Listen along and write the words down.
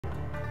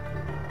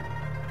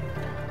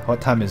What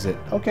time is it?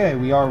 Okay,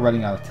 we are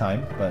running out of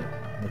time, but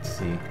let's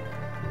see.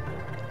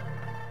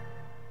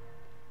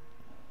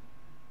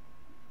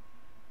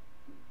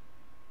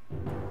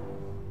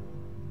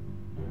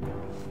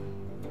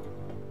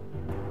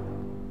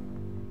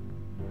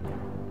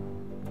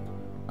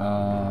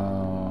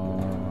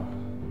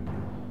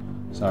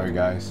 Sorry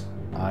guys,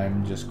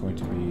 I'm just going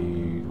to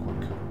be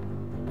quick.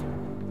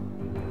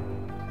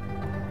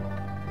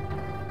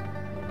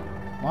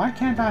 Why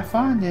can't I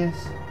find this?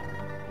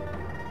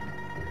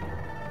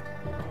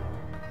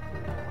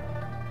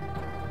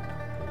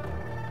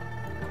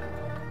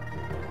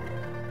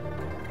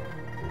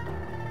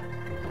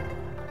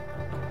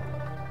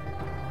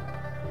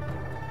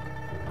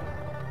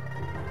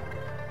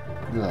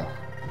 Ugh.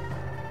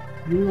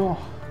 Ugh.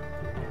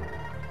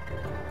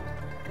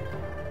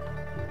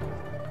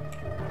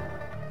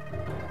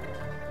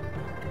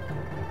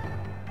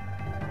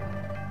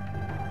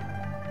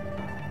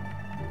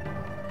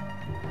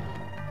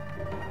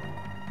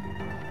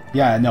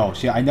 Yeah, no,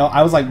 I know,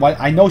 I was like, what?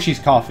 I know she's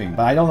coughing,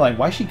 but I don't like,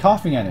 why is she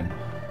coughing at him?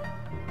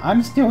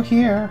 I'm still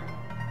here.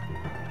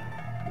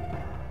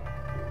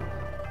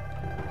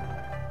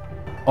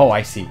 Oh,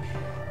 I see.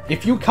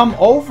 If you come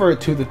over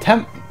to the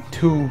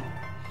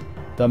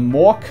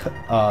Mork,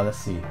 let's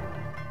see.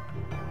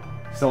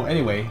 So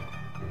anyway,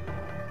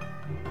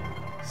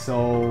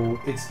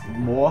 so it's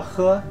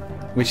Morhe,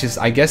 which is,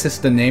 I guess it's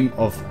the name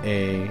of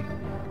a...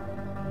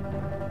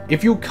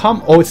 If you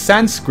come... Oh, it's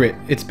Sanskrit.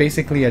 It's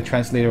basically a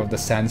translator of the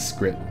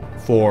Sanskrit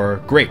for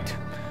great.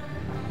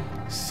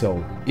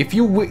 So, if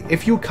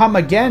you come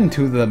again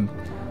to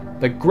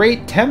the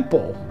Great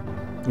Temple,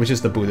 which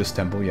is the Buddhist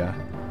temple, yeah.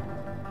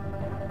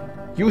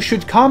 You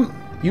should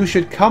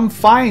come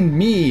find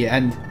me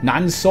and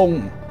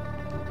Nansong.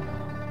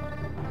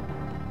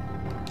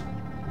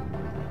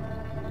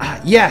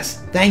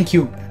 Yes, thank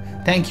you.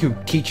 Thank you,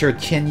 teacher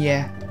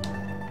Qianye.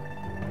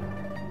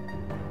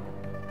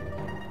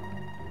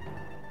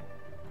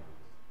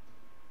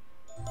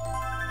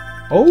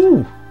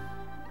 Oh!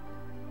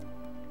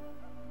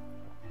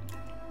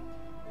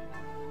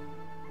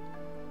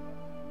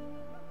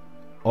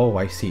 Oh,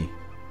 I see.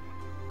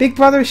 Big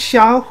brother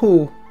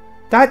Xiaohu,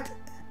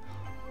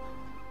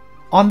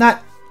 on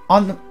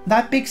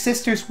that big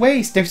sister's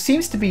waist, there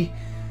seems to be...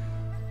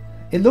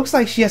 It looks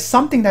like she has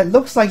something that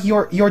looks like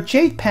your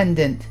jade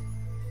pendant.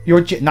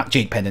 Not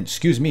jade pendant,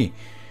 excuse me.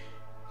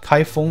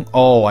 Kaifeng.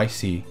 Oh, I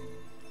see.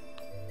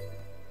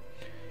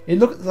 It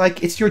looks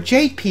like it's your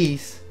jade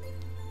piece.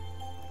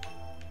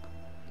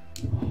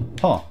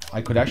 Huh,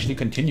 I could actually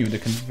continue the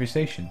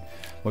conversation.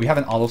 Well, we have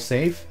an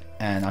autosave,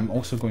 and I'm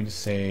also going to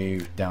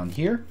save down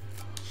here.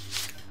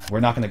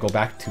 We're not going to go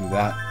back to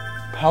that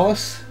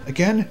palace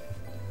again.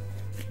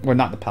 Well,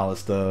 not the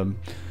palace, the...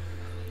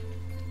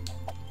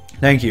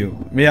 Thank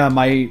you. Yeah,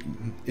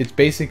 it's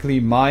basically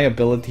my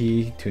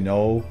ability to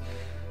know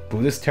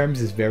Buddhist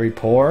terms is very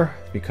poor,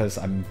 because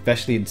I'm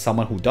especially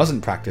someone who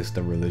doesn't practice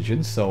the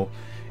religion, so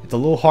it's a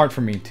little hard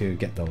for me to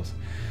get those.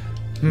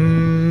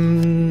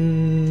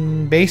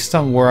 Based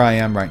on where I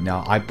am right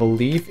now, I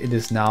believe it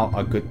is now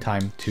a good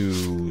time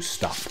to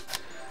stop.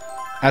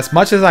 As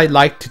much as I'd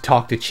like to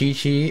talk to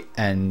Chi-Chi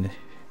and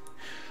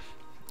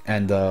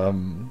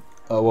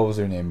what was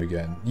her name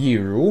again?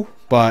 Yiru,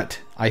 but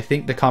I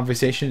think the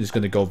conversation is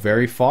going to go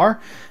very far,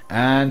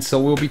 and so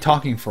we'll be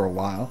talking for a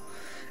while.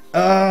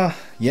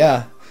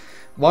 Yeah.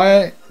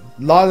 A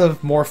lot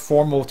of more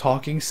formal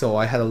talking, so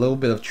I had a little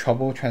bit of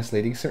trouble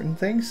translating certain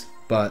things.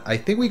 But I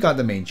think we got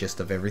the main gist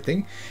of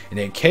everything. In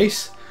any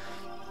case,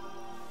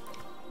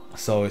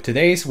 so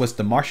today's was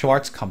the martial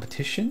arts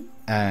competition,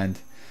 and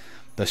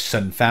the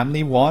Shen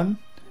family won,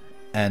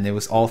 and it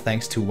was all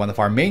thanks to one of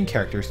our main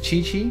characters,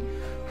 Chi-Chi,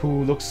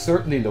 who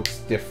certainly looks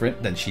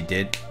different than she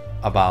did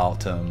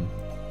about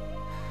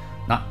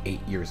not 8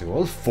 years ago.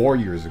 It was 4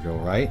 years ago,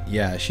 right?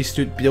 Yeah,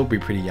 she'll be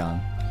pretty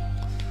young.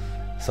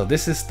 So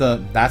that's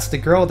the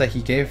girl that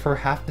he gave her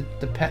half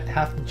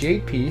the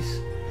jade piece.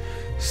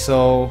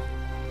 So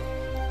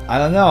I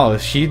don't know.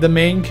 Is she the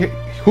main?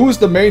 Who's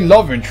the main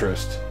love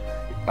interest?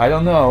 I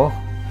don't know.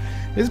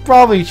 It's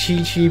probably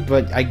Chi-Chi,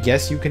 but I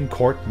guess you can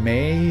court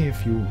May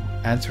if you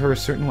answer her a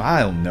certain way.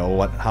 I don't know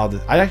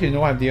I actually have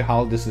no idea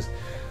how this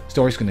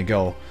story's gonna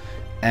go,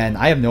 and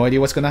I have no idea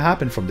what's gonna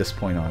happen from this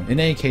point on. In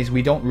any case,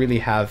 we don't really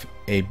have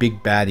a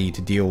big baddie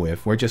to deal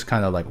with. We're just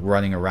kind of like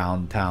running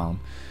around town.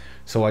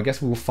 So I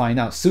guess we will find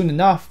out soon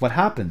enough what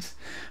happens.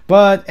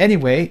 But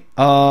anyway,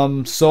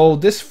 so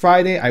this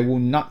Friday I will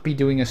not be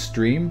doing a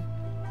stream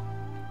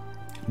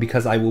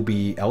because I will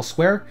be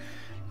elsewhere,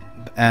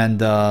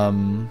 and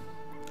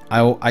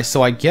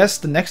so I guess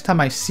the next time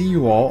I see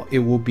you all, it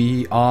will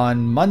be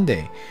on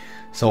Monday.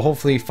 So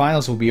hopefully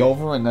finals will be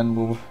over, and then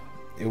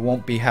we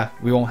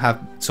won't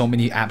have so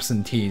many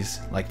absentees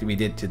like we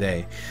did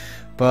today.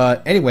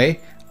 But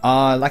anyway,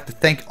 I'd like to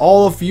thank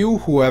all of you,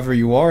 whoever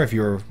you are, if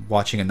you're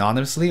watching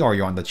anonymously or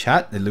you're on the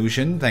chat.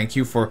 Illusion, thank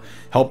you for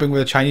helping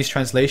with the Chinese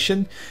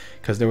translation,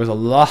 because there was a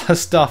lot of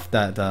stuff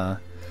that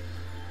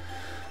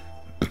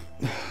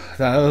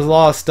there was a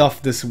lot of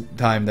stuff this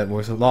time that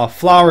was a lot of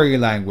flowery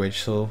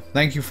language. So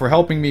thank you for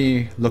helping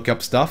me look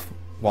up stuff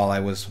while I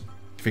was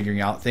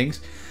figuring out things.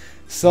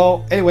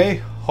 So anyway,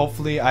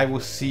 hopefully I will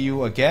see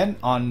all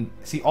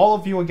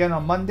of you again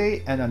on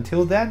Monday. And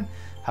until then,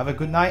 have a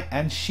good night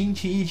and 星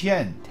期一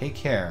见. Take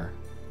care.